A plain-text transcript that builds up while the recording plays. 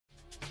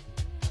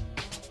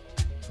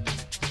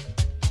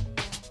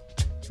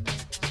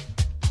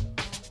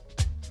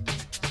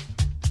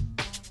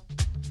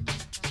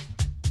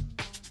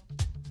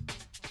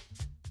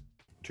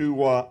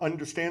to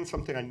understand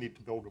something, I need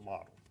to build a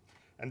model.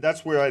 And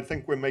that's where I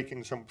think we're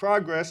making some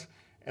progress,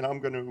 and I'm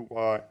going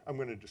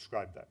to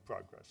describe that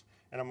progress.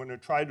 And I'm going to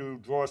try to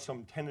draw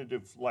some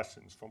tentative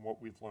lessons from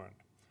what we've learned.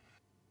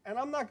 And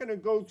I'm not going to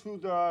go through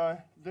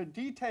the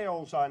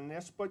details on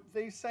this, but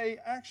they say,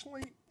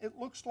 actually, it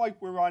looks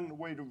like we're on the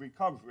way to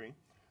recovery.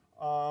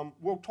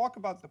 We'll talk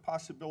about the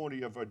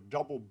possibility of a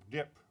double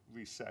dip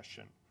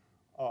recession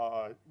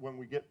when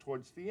we get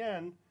towards the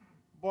end,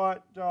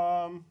 but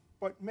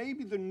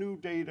maybe the new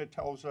data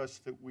tells us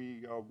that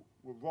we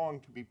were wrong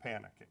to be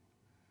panicking.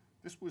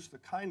 This was the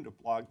kind of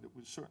blog that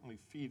was certainly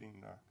feeding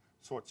the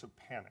sorts of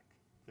panic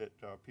that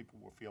people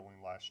were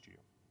feeling last year.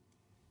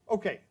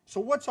 Okay, so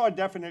what's our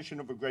definition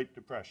of a Great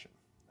Depression?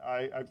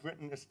 I've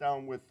written this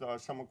down with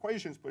some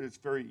equations, but it's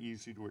very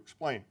easy to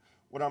explain.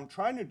 What I'm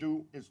trying to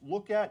do is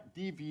look at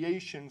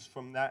deviations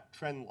from that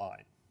trend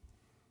line.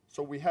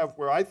 So we have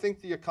where I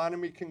think the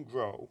economy can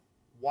grow.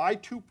 Why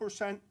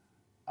 2%?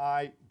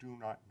 I do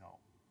not know.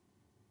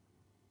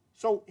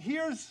 So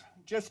here's,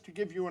 just to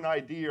give you an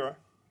idea,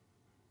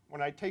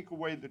 when I take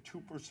away the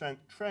 2%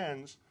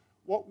 trends,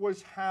 what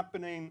was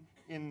happening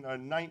in the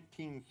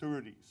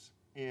 1930s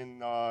in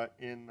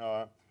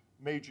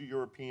major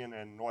European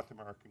and North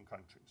American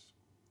countries.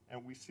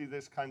 And we see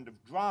this kind of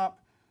drop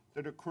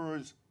that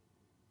occurs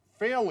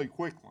fairly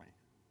quickly.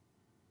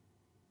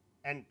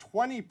 And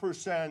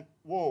 20%,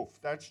 whoa,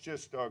 that's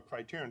just a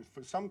criterion.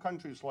 For some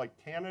countries like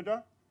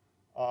Canada,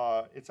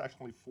 it's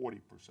actually 40%.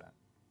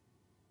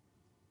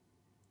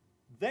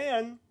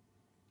 Then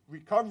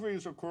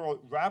recoveries occur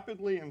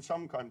rapidly in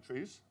some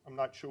countries. I'm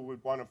not sure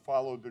we'd want to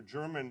follow the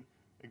German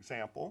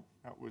example.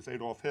 That was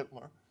Adolf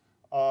Hitler.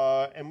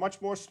 And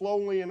much more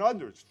slowly in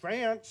others.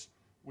 France,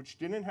 which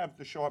didn't have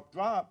the sharp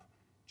drop,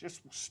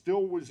 just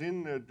still was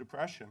in the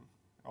Depression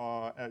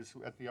as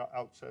at the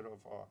outset of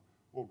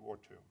World War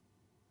II.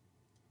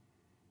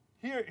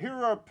 Here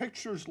are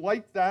pictures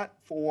like that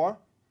for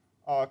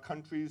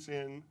countries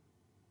in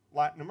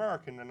Latin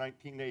America in the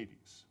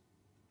 1980s.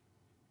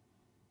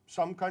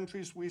 Some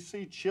countries we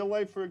see,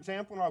 Chile, for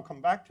example, and I'll come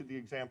back to the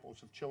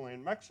examples of Chile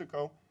and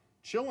Mexico.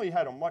 Chile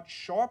had a much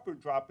sharper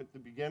drop at the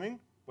beginning,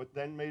 but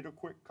then made a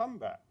quick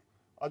comeback.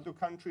 Other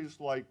countries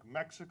like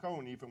Mexico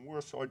and even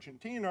worse,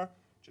 Argentina,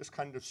 just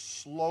kind of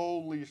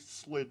slowly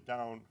slid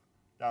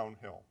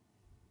downhill.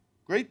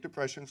 Great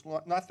Depressions,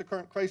 not the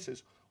current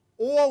crisis,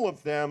 all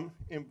of them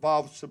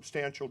involve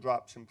substantial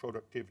drops in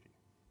productivity.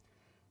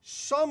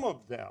 Some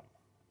of them,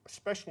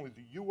 especially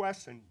the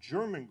US and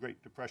German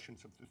Great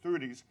Depressions of the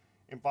 30s,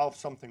 involve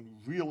something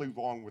really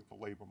wrong with the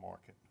labor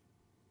market.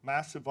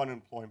 Massive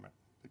unemployment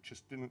that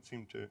just didn't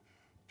seem to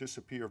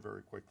disappear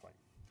very quickly.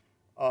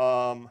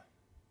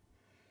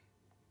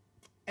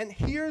 And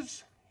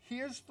here's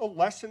the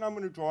lesson I'm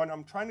going to draw, and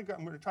I'm going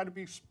to try to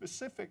be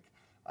specific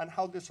on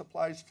how this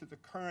applies to the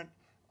current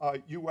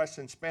US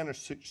and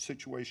Spanish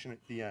situation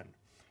at the end.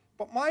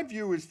 But my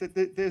view is that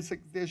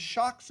there's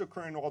shocks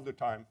occurring all the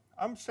time.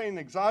 I'm saying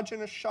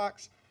exogenous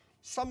shocks.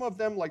 Some of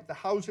them, like the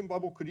housing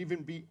bubble, could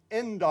even be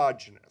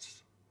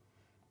endogenous.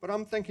 But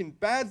I'm thinking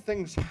bad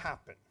things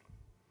happen.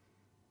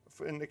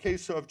 In the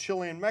case of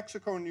Chile and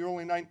Mexico in the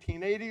early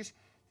 1980s,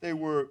 they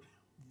were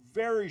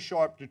very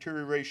sharp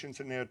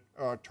deteriorations in their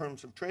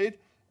terms of trade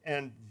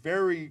and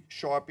very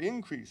sharp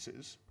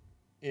increases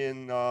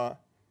in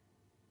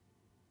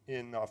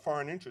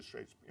foreign interest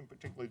rates, in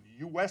particular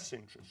the US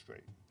interest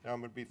rate. Now I'm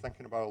going to be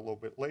thinking about it a little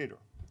bit later.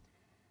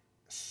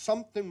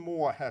 Something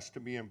more has to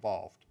be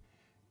involved.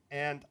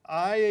 And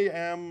I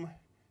am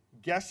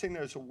guessing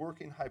as a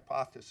working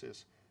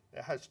hypothesis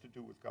that has to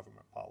do with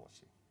government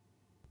policy.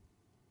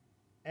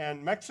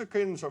 And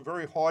Mexicans are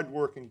very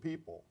hardworking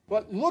people.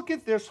 But look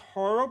at this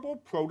horrible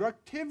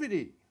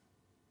productivity.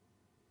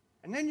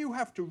 And then you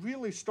have to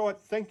really start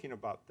thinking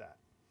about that.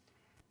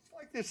 It's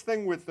like this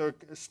thing with the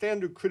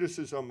standard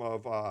criticism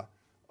of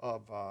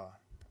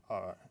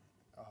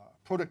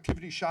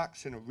productivity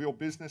shocks in a real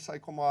business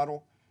cycle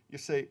model. You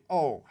say,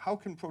 oh, how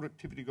can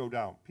productivity go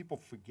down? People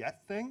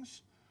forget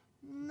things?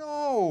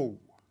 No.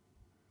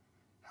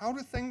 How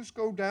do things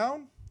go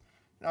down?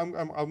 I'm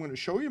going to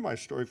show you my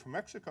story from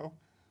Mexico.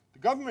 The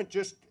government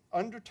just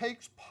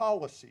undertakes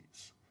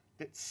policies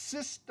that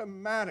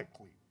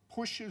systematically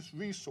pushes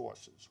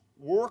resources,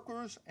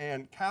 workers,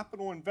 and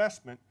capital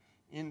investment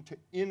into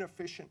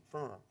inefficient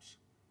firms,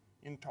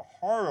 into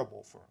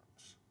horrible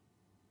firms.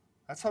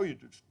 That's how you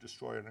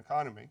destroy an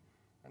economy.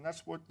 And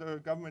that's what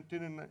the government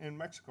did in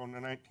Mexico in the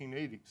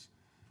 1980s.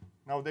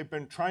 Now, they've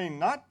been trying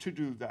not to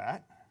do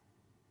that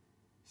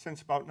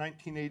since about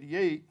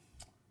 1988,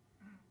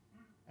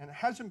 and it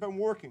hasn't been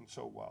working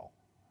so well.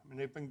 I mean,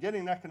 they've been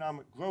getting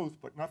economic growth,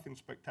 but nothing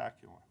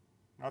spectacular,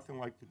 nothing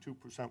like the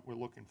 2% we're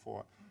looking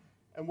for.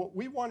 And what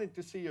we wanted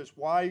to see is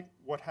why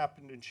what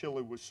happened in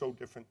Chile was so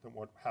different than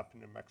what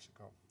happened in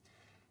Mexico.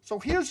 So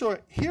here's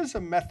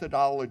a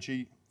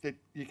methodology that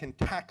you can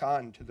tack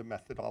on to the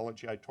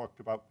methodology I talked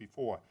about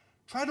before.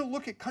 Try to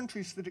look at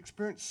countries that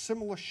experience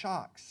similar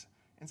shocks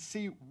and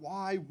see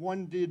why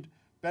one did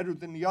better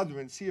than the other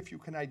and see if you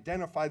can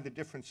identify the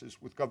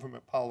differences with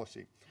government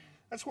policy.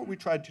 That's what we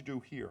tried to do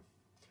here.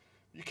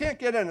 You can't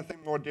get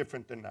anything more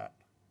different than that.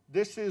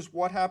 This is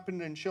what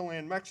happened in Chile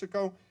and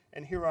Mexico,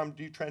 and here I'm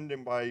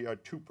detrending by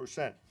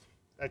 2%.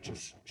 That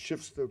just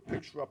shifts the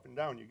picture up and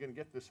down. You're going to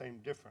get the same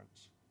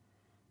difference.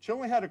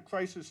 Chile had a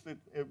crisis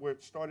where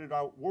it started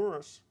out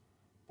worse,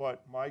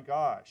 but my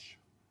gosh.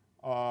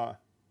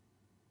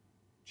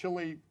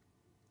 Chile,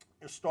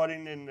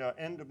 starting in the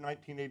end of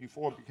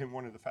 1984, became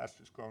one of the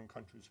fastest growing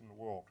countries in the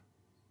world.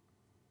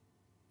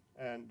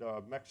 And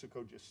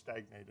Mexico just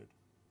stagnated.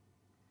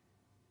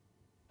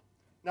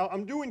 Now,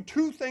 I'm doing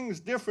two things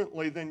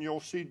differently than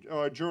you'll see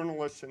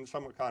journalists and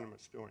some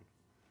economists doing.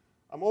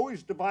 I'm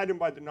always dividing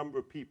by the number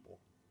of people.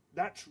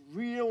 That's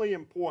really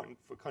important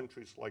for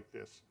countries like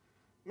this.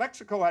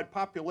 Mexico had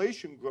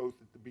population growth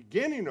at the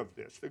beginning of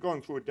this. They're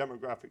going through a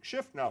demographic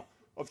shift now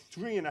of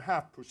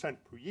 3.5%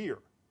 per year.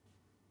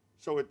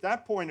 So at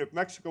that point, if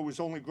Mexico was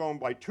only growing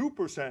by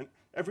 2%,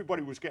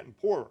 everybody was getting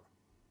poorer.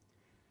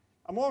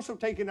 I'm also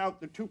taking out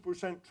the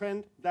 2%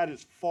 trend. That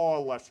is far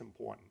less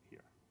important here.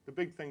 The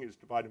big thing is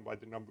dividing by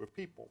the number of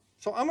people.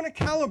 So I'm going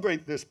to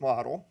calibrate this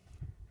model.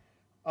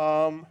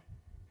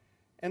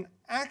 And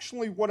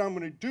actually what I'm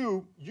going to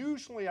do,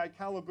 usually I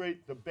calibrate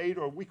the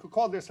beta, or we could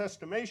call this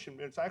estimation,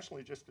 but it's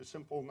actually just a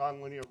simple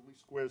nonlinear least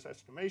squares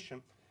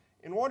estimation,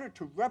 in order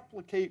to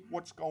replicate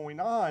what's going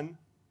on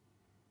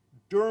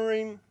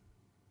during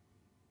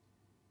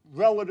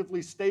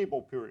relatively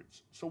stable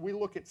periods. So we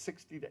look at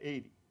 60 to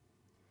 80.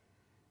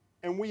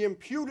 And we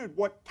imputed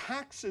what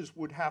taxes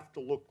would have to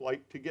look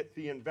like to get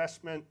the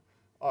investment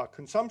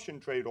consumption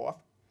trade-off.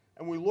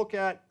 And we look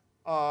at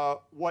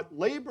what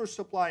labor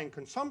supply and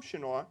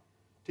consumption are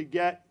to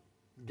get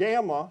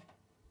gamma,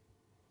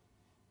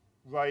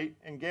 right?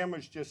 And gamma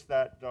is just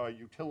that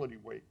utility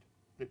weight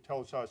that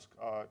tells us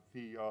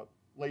the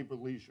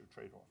labor-leisure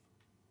trade-off.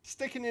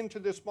 Sticking into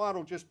this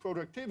model just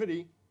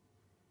productivity,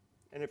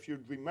 and if you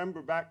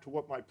remember back to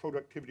what my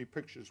productivity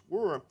pictures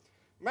were,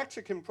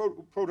 Mexican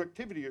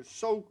productivity is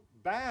so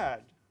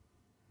bad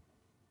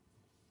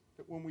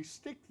that when we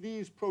stick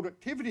these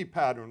productivity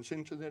patterns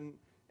into them,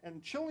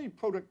 and Chile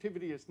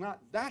productivity is not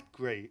that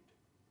great,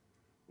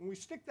 when we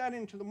stick that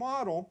into the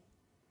model,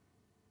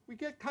 we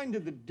get kind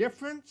of the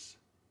difference,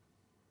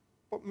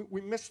 but we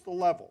miss the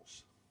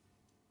levels.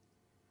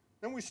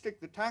 Then we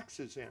stick the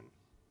taxes in.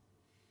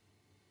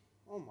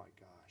 Oh my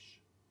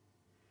gosh.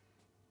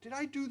 Did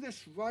I do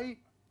this right,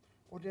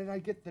 or did I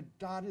get the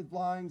dotted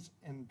lines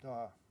and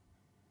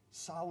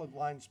solid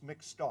lines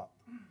mixed up?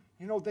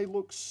 You know, they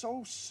look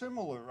so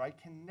similar, I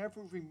can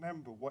never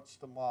remember what's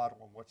the model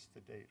and what's the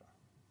data.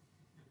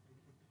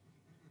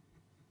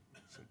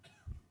 It's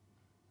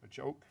a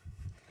joke?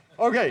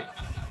 Okay.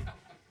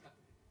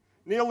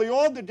 Nearly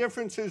all the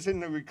differences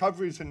in the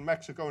recoveries in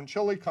Mexico and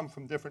Chile come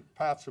from different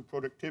paths of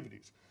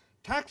productivities.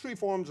 Tax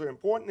reforms are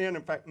important and,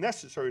 in fact,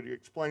 necessary to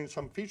explain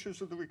some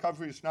features of the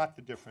recoveries, not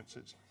the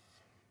differences.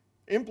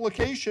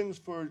 Implications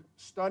for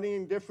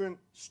studying different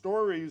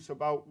stories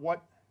about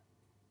what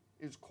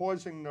is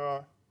causing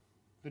the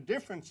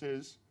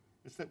differences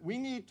is that we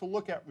need to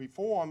look at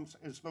reforms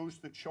as those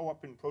that show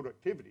up in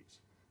productivities,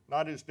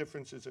 not as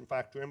differences in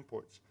factor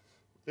inputs.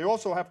 They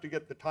also have to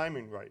get the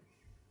timing right.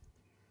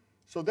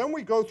 So then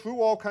we go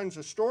through all kinds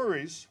of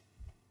stories.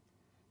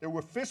 There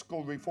were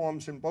fiscal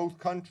reforms in both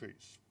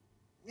countries.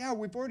 Yeah,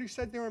 we've already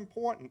said they're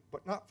important,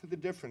 but not for the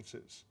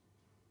differences.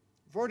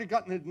 We've already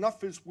gotten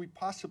enough as we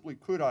possibly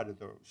could out of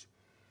those.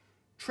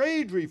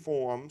 Trade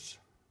reforms,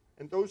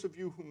 and those of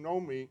you who know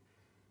me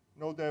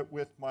know that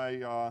with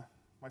my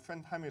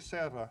friend Jaime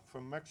Serra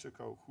from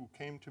Mexico, who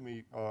came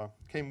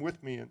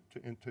with me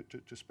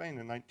to Spain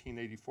in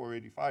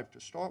 1984-85 to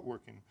start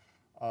working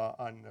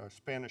on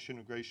Spanish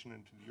integration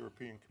into the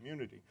European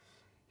community.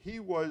 He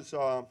was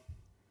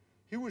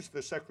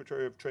the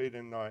Secretary of Trade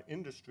and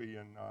Industry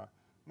in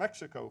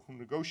Mexico who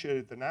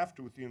negotiated the NAFTA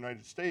with the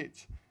United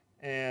States,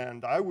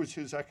 and I was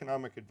his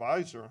economic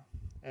advisor,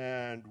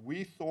 and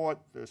we thought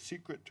the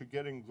secret to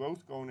getting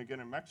growth going again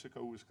in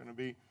Mexico was going to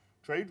be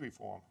trade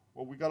reform.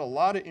 Well, we got a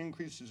lot of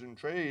increases in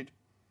trade,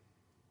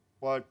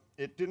 but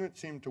it didn't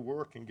seem to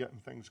work in getting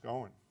things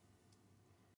going.